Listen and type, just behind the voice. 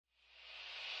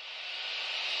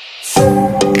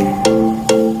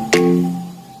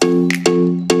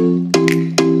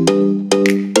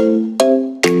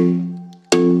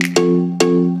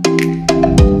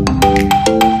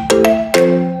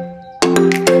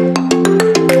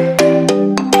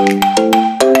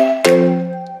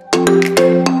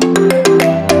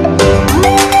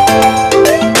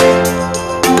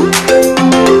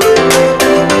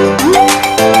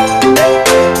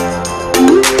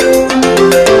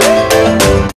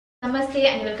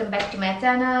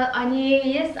अनि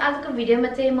यस आजको भिडियोमा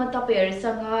चाहिँ म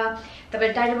तपाईहरुसँग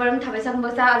तपाईहरु टाइटलबाट पनि थाहा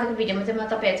पाइसक्नुभएको छ। आजको भिडियोमा चाहिँ म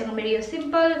तपाईहरुसँग मेरो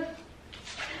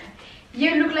यो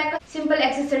लुक लाइक सिम्पल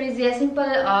एक्सेसरिज या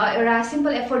एउटा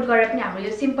सिम्पल एफोर्ड गरेर पनि हाम्रो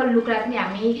यो सिम्पल लुकलाई पनि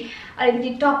हामी अलिकति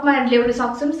टपमा ल्याउन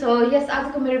सक्छौं। सो यस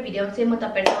आजको मेरो भिडियोमा चाहिँ म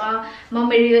तपाईहरुसँग म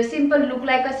मेरो यो सिम्पल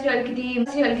लुकलाई कसरी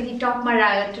अलिकति टपमा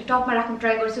राख्न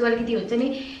ट्राई गर्छु। अलिकति हुन्छ नि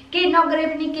केही नगरे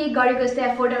पनि केही गरेको जस्तो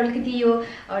एफोर्ड अलिकति यो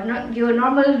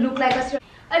नर्मल लुकलाई कसरी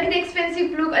अलिकति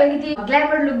एक्सपेन्सिभ लुक अलिकति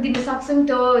ग्ल्यामर लुक दिन सक्छौं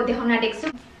त्यो देखाउन आँटेको छु।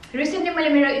 रिसेन्टली मैले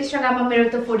मेरो इन्स्टाग्राममा मेरो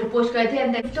त्यो फोटो पोस्ट गरेको थिएँ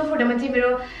अनि त्यो फोटोमा चाहिँ मेरो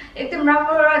एकदम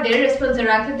राम्रो र धेरै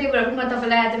रेस्पोन्सहरु आएको थियो। त्यही भएर म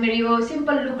तपाईलाई आज मेरो यो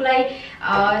सिम्पल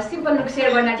लुक शेयर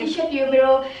गर्न टी-शर्ट यो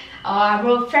मेरो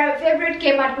हाम्रो फेभरेट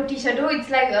केमार्टको टी-शर्ट हो।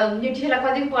 इट्स लाइक यो टी-शर्टलाई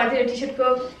कति पर्थ्यो यो टी-शर्टको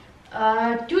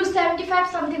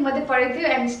 275 समथिङ मात्रै परेको थियो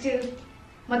एन्ड स्टिल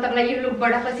म तपाईलाई यो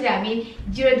लुकबाट कसरी हामी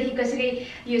जिरोदेखि कसरी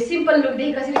यो सिम्पल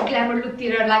लुकदेखि कसरी ग्ल्यामर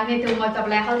लुकतिर लाग्ने त्यो म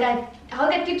तपाईलाई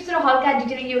हल्का टिप्स र हल्का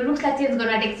डिटेलिङ यो लुक्सलाई चेन्ज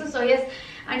गर्न आँटेको छु। सो यस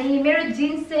अनि मेरो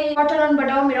जिन्स चाहिँ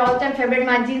कटनबाट हो। मेरो अल टाइम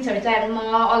फेभरेटमा जिन्सहरु चाहिँ म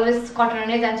अलवेज कटन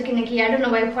नै जान्छु किनकि I don't know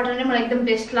why cotton नै मलाई एकदम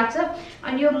बेस्ट लाग्छ।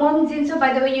 अनि यो मम जिन्स हो।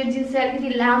 बाइ द वे यो जिन्स चाहिँ अलिकति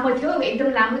लामो थियो, एकदम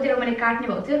लामो थियो र मैले काट्ने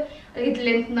भएको थियो, अलिकति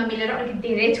लेन्थ नमिलेर अलिकति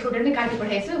धेरै छोटो नै काटी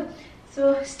पठाएको छु। सो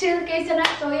स्टिल केही छैन।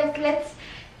 So yes let's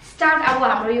start. अब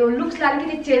हाम्रो यो लुक्सलाई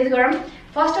अलिकति चेन्ज गरौँ।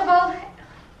 फर्स्ट अफ अल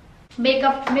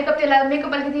मेकअप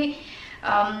अलिकति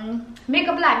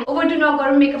मेकअपलाई हामी ओभरडु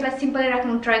नगरौँ, मेकअपलाई सिम्पलै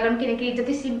राख्न ट्राई गरौँ किनकि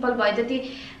जति सिम्पल भयो जति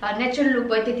नेचुरल लुक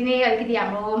भयो त्यति नै अलिकति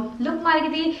हाम्रो लुकमा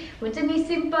अलिकति हुन्छ नि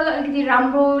सिम्पल अलिकति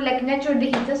राम्रो लाइक नेचुरल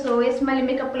देखिन्छ। सो यस मैले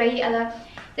मेकअपको लागि आज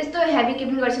त्यस्तो हेभी के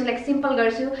पनि गर्छु, लाइक सिम्पल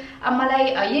गर्छु। अब मलाई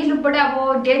यही लुकबाट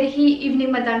अब डेदेखि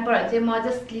इभिनिङमा जानु पर्यो चाहिँ म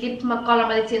जस्ट लिपमा कलर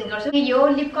मात्रै चेन्ज गर्छु। यो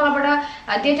लिप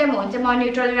कलरबाट डे टाइम हो भने चाहिँ म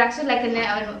न्युट्रल राख्छु, लाइक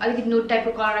अलिकति न्युड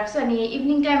टाइपको कलर राख्छु। अनि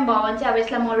इभिनिङ टाइम भयो भने चाहिँ अब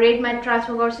यसलाई म रेडमा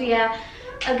ट्रान्सफर गर्छु या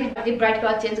अलिकति ब्राइट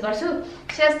कलर चेन्ज गर्छु।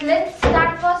 So let's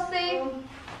start. फर्स्ट चाहिँ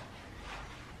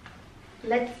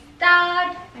लेट्स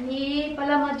स्टार्ट। अनि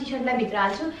पहिला म टी-शर्टलाई भित्र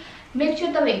हाल्छु। मेक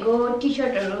स्योर तपाईको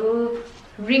टी-शर्टहरु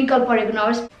रिङ्कल परेको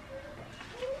नहोस्।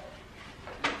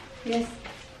 यस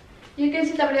यु क्यान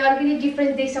सी तपाईले अलिकति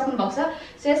डिफरेन्स देखिसक्नु भएको छ।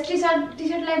 सो यस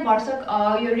टी-शर्टलाई भर्सक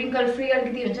यो रिङ्कल फ्री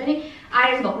अलिकति हुन्छ नि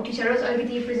आयरन भएको टी-शर्ट होस्,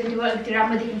 अलिकति प्रेजेन्टेबल अलिकति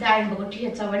राम्रो देखिन्छ। आयरन भएको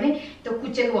टी-शर्ट छ भने त्यो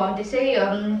कुचेको भयो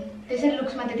त्यसै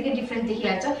लुक्समा त्यतिकै डिफरेन्स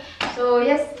देखिहाल्छ। So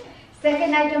yes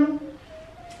second item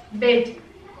belt.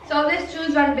 So always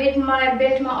choose one belt. मलाई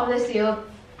बेल्टमा अलवेज यो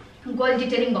गोल्ड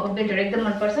डिटेलिङ भएको बेल्टहरु एकदम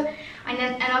मनपर्छ। एन्ड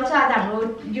अल्सो आज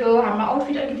हाम्रो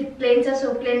आउटफिट अलिकति प्लेन छ।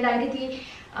 सो प्लेनलाई अलिकति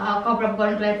कभरअप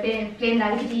गर्नुको लागि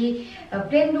प्लेनलाई अलिकति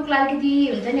प्लेन लुकलाई अलिकति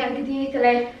हुन्छ नि अलिकति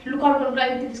त्यसलाई लुक आउट गर्नुको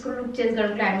लागि त्यसको लुक चेन्ज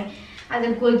गर्नुको लागि हामी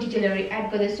आज गोल्ड डिटेलहरु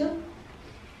एड गर्दैछु।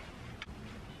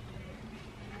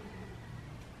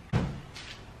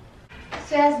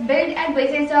 सो यस बेल्ट एड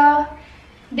भइसकेछ,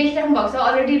 देखिराख्नु भएको छ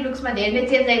अलरेडी लुक्समा धेरै नै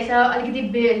चेन्ज आइछ। अलिकति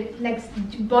लाइक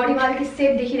बडीमा अलिकति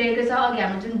सेप देखिरहेको छ। अघि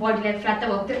हाम्रो जुन बडीलाई फ्ल्याट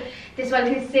भएको थियो त्यसमा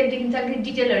अलिकति सेप देखिन्छ, अलिकति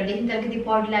डिटेलहरु देखिन्छ, अलिकति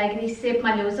बडीलाई अलिकति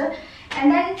सेपमा ल्याउँछ।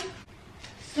 एन्ड देन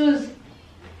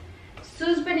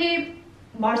सुज पनि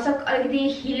भर्सक अलिकति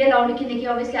हिले लाउने किनकि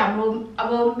अभियसली हाम्रो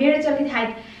अब मेरो चाहिँ अलिकति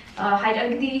हाइट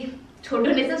अलिकति छोटो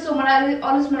नै छ। सो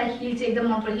मलाई हिल चाहिँ एकदम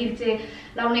मनपर्छ, हिल चाहिँ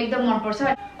लाउन एकदम मनपर्छ।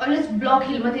 अलवेज ब्लक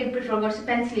हिल मात्रै प्रिफर गर्छु,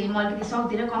 पेन्सिल हिल म अलिकति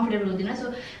सक्दिनँ, कम्फर्टेबल हुँदिनँ।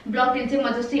 सो ब्लक हिल चाहिँ म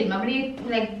जस्तो हिलमा पनि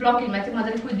लाइक ब्लक हिलमा चाहिँ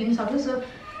मजाले कुदिदिनु सक्छु। सो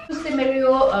त्यस्तै मेरो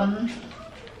यो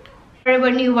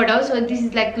न्यूबाट हो। So this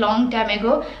is like long time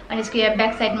एगो। अनि यसको यहाँ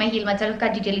ब्याक साइडमा हिलमा चाहिँ हल्का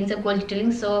डिटेलिङ छ, गोल्ड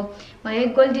डिटेलिङ। सो मैले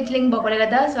गोल्ड डिटेलिङ भएकोले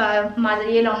गर्दा सो म आज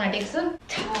यही लाउन आँटेको छु।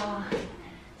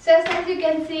 So as you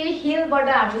can C हिलबाट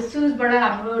हाम्रो सुजबाट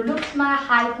हाम्रो लुक्समा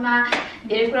हाइटमा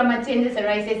धेरै कुरामा चेन्जेसहरु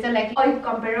आइसकेको छ। लाइक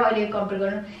अहिले कम्पेयर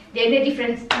गर्नु धेरै नै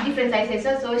डिफरेन्स आइसकेको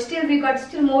छ। So still we got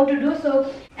still more to do. So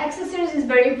accessories is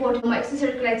very important. म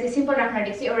एक्सेसरिजको लागि चाहिँ सिम्पल राख्न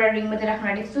आँटेको छु, एउटा रिङ मात्रै राख्न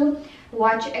आँटेको छु।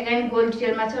 वाच एगेन गोल्ड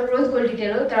डिटेलमा छ, रोज गोल्ड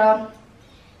डिटेल हो तर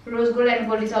rose gold and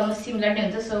gold is almost similar नै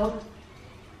हुन्छ। सो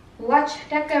वाच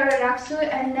ट्याक्क एउटा राख्छु।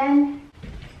 एन्ड देन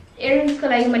इयरिङ्सको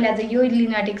लागि मैले आज यो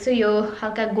लिन आँटेको छु, यो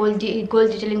हल्का गोल्ड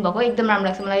डिटेलिङ भएको एकदम राम्रो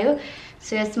लाग्छ मलाई यो।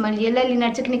 सो यस मैले यसलाई लिन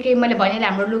आँटेको छु किनकि मैले भने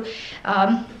हाम्रो लुक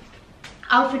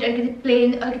आउटफिट अलिकति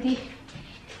प्लेन अलिकति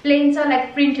प्लेन छ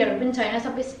लाइक प्रिन्टहरु पनि छैन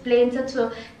सबै प्लेन छ सो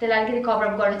त्यसलाई अलिकति कभर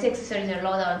अप गर्न चाहिँ एक्सेसरिजहरु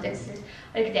लगाउँदा हुन्छ एक्सेसरिज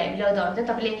अलिकति हामी लगाउँदा हुन्छ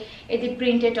तपाईले यदि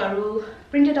प्रिन्टेड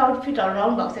आउटफिटहरु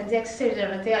लाउनु भएको छ भने चाहिँ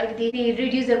एक्सेसरिजहरु चाहिँ अलिकति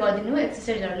रिड्युस गरिदिनु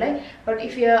एक्सेसरिजहरुलाई but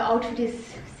if your outfit is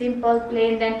simple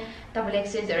plain then तपाईले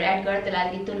एक्सेसरिजहरु एड गरेर त्यसलाई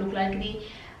अलिकति त्यो लुकलाई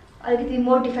अलिकति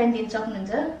मोर डिफाइन दिन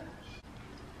सक्नुहुन्छ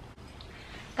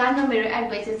कानमा मेरो एड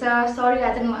भइसकेछ सरी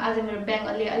आज मेरो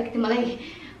ब्याङ्गलले अलिकति मलाई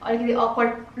अलिकति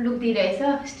अक्वर्ड लुक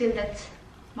दिइरहेछ स्टिल द्याट्स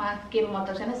मा के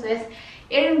मतलब छैन सो यस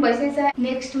इयरिङ भइसकेछ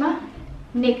नेक्स्टमा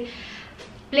नेक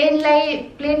प्लेनलाई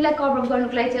कभर अप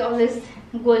गर्नुको लागि चाहिँ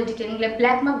अलवेज गोल्ड डिटेलिङलाई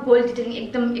ब्ल्याकमा गोल्ड डिटेलिङ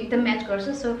एकदम म्याच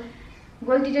गर्छु सो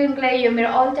गोल्ड डिटेलिङको लागि यो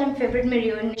मेरो अल टाइम फेभरेट मेरो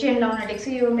यो चेन लाउन आँटेको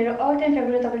छु यो मेरो अल टाइम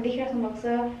फेभरेट तपाईँले देखिराख्नु भएको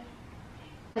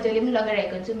छ जहिले पनि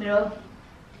लगाइरहेको हुन्छु मेरो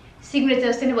सिग्नेचर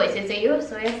जस्तै नै भइसकेछ यो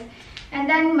सो यस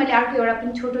एन्ड देन मैले अर्को एउटा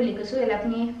पनि छोटो लिएको छु यसलाई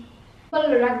पनि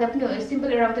सिम्पल राख्दा पनि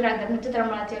सिम्पल राख्दा पनि हुन्छ तर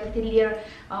मलाई चाहिँ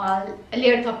अलिकति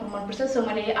लेयर थप्नु मनपर्छ सो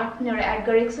मैले अर्को पनि एउटा एड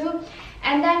गरेको छु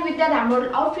एन्ड देन विथ द्याट हाम्रो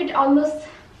आउटफिट अलमोस्ट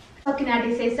सकिन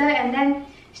आँटिसकेछ एन्ड देन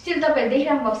स्टिल तपाईँहरूले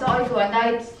देखिरहनु भएको छ अहिलेको भन्दा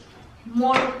it's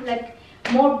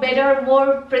more better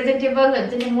more presentable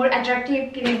हुन्छ नि मोर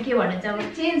एट्र्याक्टिभ के भन्नु चाहिँ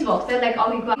अब चेन्ज भएको छ लाइक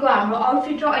अघिको हाम्रो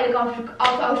आउटफिट र अहिलेको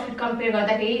आउटफिट कम्पेयर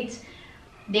गर्दाखेरि इट्स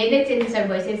धेरै चेन्जेसहरु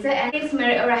भइसकेको छ एन्ड इट्स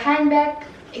मेरो एउटा ह्यान्डब्याग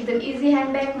एकदम इजी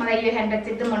ह्यान्डब्याग मलाई यो ह्यान्डब्याग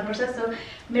चाहिँ एकदम मनपर्छ सो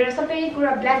मेरो सबै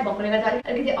कुरा ब्ल्याक भएकोले गर्दा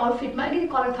अलिकति आउटफिटमा अलिकति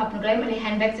कलर थप्नुको लागि मैले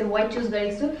ह्यान्डब्याग चाहिँ व्हाइट चुज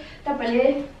गरेको छु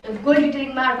तपाईँले गोल्ड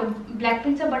डिटेलिङमा अर्को ब्ल्याक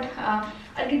पनि छ बट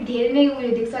अलिकति धेरै नै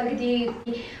उयो देख्छ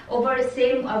अलिकति ओभर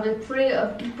सेम अब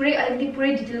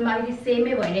पुरै डिटेलमा अलिकति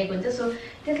सेमै भइरहेको हुन्छ सो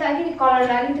त्यसलाई अलिकति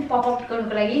कलरलाई अलिकति पपअप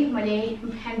गर्नुको लागि मैले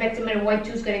ह्यान्डब्याग चाहिँ मेरो व्हाइट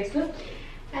चुज गरेको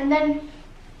छु एन्ड देन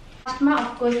लास्टमा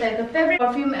अफकोर्स तपाईँको फेभरेट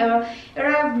पर्फ्युम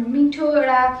एउटा मिठो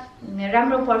एउटा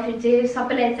राम्रो पर्फ्युम चाहिँ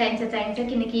सबैलाई चाहिन्छ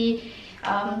किनकि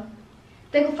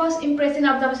तपाईँको फर्स्ट इम्प्रेसन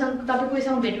अब तपाईँ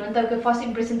कोहीसँग भेट्नु भने तपाईँको फर्स्ट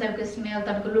इम्प्रेसन तपाईँको स्मेल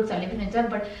तपाईँको लुक्सहरूले पनि हुन्छ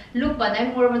बट लुक भन्दा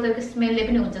पनि मोरमा तपाईँको स्मेलले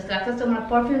पनि हुन्छ जस्तो लाग्छ सो मलाई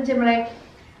पर्फ्युम चाहिँ मलाई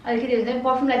अलिकति हुन्छ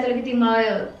पर्फ्युमलाई चाहिँ अलिकति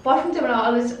पर्फ्युम चाहिँ मलाई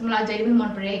अलवेज मलाई जहिले पनि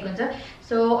मन परिरहेको हुन्छ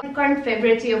सो करेन्ट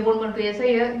फेभरेट चाहिँ यो बोनबोनको यो छ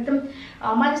यो एकदम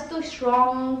मलाई यस्तो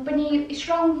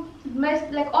strong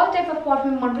like all type of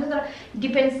perfume मनपर्छ तर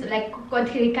डिपेन्ड्स लाइक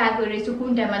कतिखेर कहाँ गइरहेछु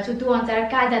कुन टाइममा छु त्यो अनुसार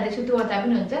कहाँ जाँदैछु त्यो अनुसार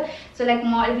पनि हुन्छ सो लाइक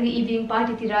म अलिकति इभिनिङ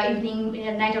पार्टीतिर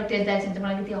इभिनिङ नाइट आउटतिर जाँदैछु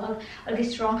भने चाहिँ मलाई अलिकति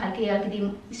स्ट्रङ खालके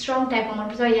अलिकति स्ट्रङ टाइपको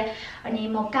मनपर्छ या अनि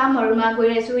म कामहरूमा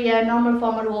गइरहेछु या नर्मल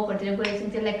फर्मल वर्कहरूतिर गइरहेछु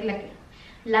भने चाहिँ लाइक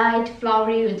लाइट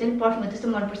फ्लावरी हुन्छ नि पर्फ्युम त्यस्तो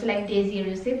मनपर्छ लाइक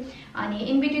डेजीहरू चाहिँ अनि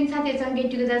इन बिट्विन साथीहरूसँग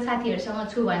गेट टुगेदर साथीहरूसँग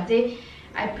छु भने चाहिँ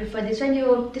आई प्रिफर दिस वान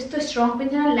यो त्यस्तो स्ट्रङ पनि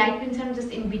छैन लाइट पनि छैन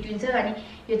जस्ट इन बिट्विन छ अनि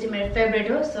यो चाहिँ मेरो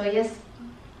फेभरेट हो सो यस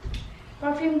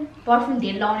पर्फ्युम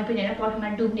धेरै लाउने पनि होइन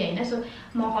पर्फ्युममा डुब्ने होइन सो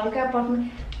म हल्का पर्फ्युम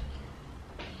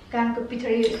कानको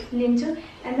पछाडि लिन्छु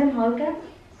एन्ड देन हल्का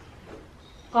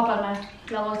कपालमा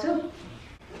लगाउँछु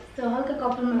सो हल्का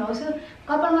कपालमा लगाउँछु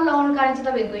कपालमा लगाउनु कारण चाहिँ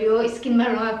तपाईँको यो स्किनमा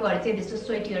लगाएकोहरू चाहिँ त्यस्तो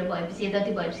स्वेटीहरू भएपछि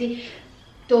जति भएपछि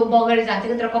त्यो बगेर जान्छ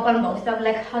क्या तर कपालमा भएपछि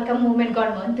तपाईँलाई लाइक हल्का मुभमेन्ट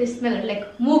गर्नुभयो भने त्यो स्मेलहरू लाइक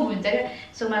मुभ हुन्छ क्या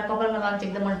सो मलाई कपालमा लगाउनु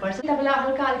चाहिँ एकदम मनपर्छ तपाईँलाई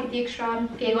हल्का अलिकति एक्स्ट्रा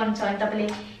के गर्नु छ भने तपाईँले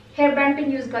हेयर ब्यान्ड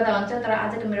पनि युज गर्दा हुन्छ तर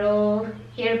आजको मेरो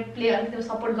हेयर प्ले अलिकति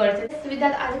सपोर्ट गरेछ विथ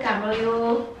द्याट आजको हाम्रो यो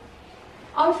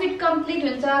आउटफिट कम्प्लिट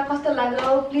हुन्छ कस्तो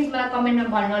लाग्यो प्लिज मलाई कमेन्टमा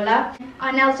भन्नु होला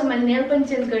अनि अल्सो मैले नेल पनि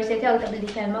चेन्ज गरिसकेको थिएँ तपाईँले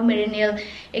देख्नु मेरो नेल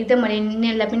एकदम मैले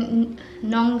नेललाई पनि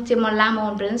नङ चाहिँ मलाई लामो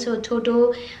मन पर्दैन सो छोटो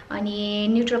अनि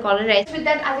न्युट्रल कलर रहेछ विथ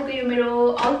द्याट आजको यो मेरो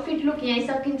आउटफिट लुक यहीँ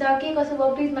सकिन्छ के कसो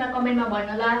भयो प्लिज मलाई कमेन्टमा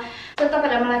भन्नु होला सो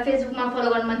तपाईँलाई मलाई फेसबुकमा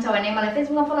फलो गर्नु मन छ भने मलाई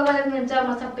फेसबुकमा फलो गरिदिनुहुन्छ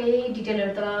म सबै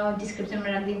डिटेलहरू तल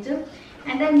डिस्क्रिप्सनमा राखिदिन्छु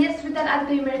and then yes with that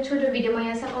आजको यो मेरो छोटो भिडियो म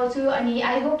यहाँ सघाउँछु अनि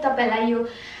आई होप तपाईँलाई यो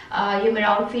मेरो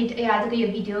आउटफिट आजको यो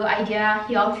भिडियो आइडिया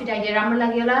यो आउटफिट आइडिया राम्रो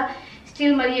लाग्यो होला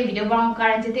स्टिल मैले यो भिडियो बनाउनुको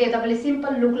कारण चाहिँ त्यही तपाईँले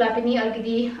सिम्पल लुकलाई पनि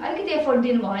अलिकति एफोर्ट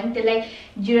दिनुभयो भने त्यसलाई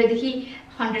 0 देखि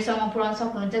 100 सम्म पुऱ्याउन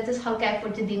सक्नुहुन्छ जस्ट हल्का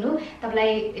एफोर्ट चाहिँ दिनु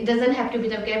तपाईँलाई it doesn't have to be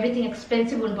तपाईँको एभ्रिथिङ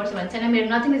एक्सपेन्सिभ हुनुपर्छ भन्ने छैन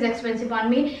मेरो nothing is expensive on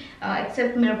me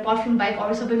accept मेरो पर्फ्युम बाइक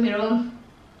अरू सबै मेरो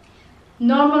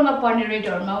नर्मलमा पर्ने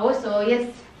रेटहरूमा हो सो यस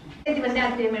त्यति भन्दै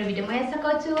आजको मेरो भिडियो म यहाँ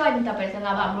सघाउँछु अनि तपाईँहरूसँग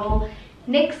अब हाम्रो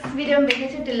नेक्स्ट भिडियोमा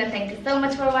भेट्नेछु till then thank you so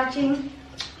much for watching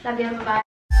love you by